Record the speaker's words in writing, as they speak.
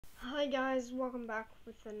Hi guys, welcome back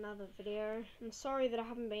with another video. I'm sorry that I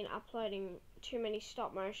haven't been uploading too many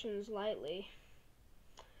stop motions lately.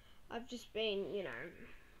 I've just been,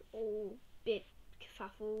 all bit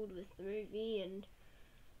kerfuffled with the movie and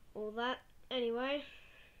all that. Anyway,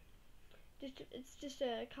 it's just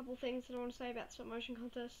a couple things that I want to say about stop motion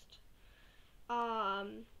contest.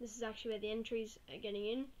 This is actually where the entries are getting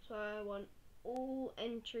in, so I want all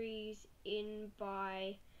entries in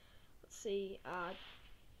by, let's see,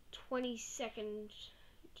 22nd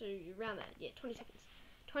to around that, yeah, 20 seconds.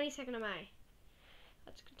 22nd of May.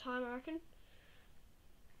 That's a good time, I reckon.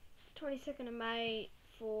 22nd of May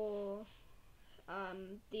for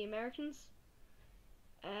the Americans,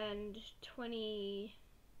 and 23rd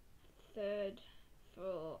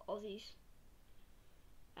for Aussies.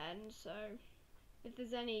 And so, if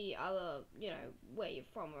there's any other, where you're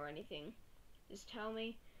from or anything, just tell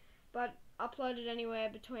me. But upload it anywhere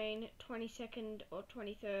between 22nd or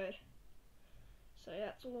 23rd. So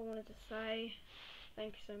that's all I wanted to say.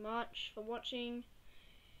 Thank you so much for watching.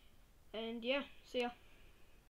 And yeah, see ya.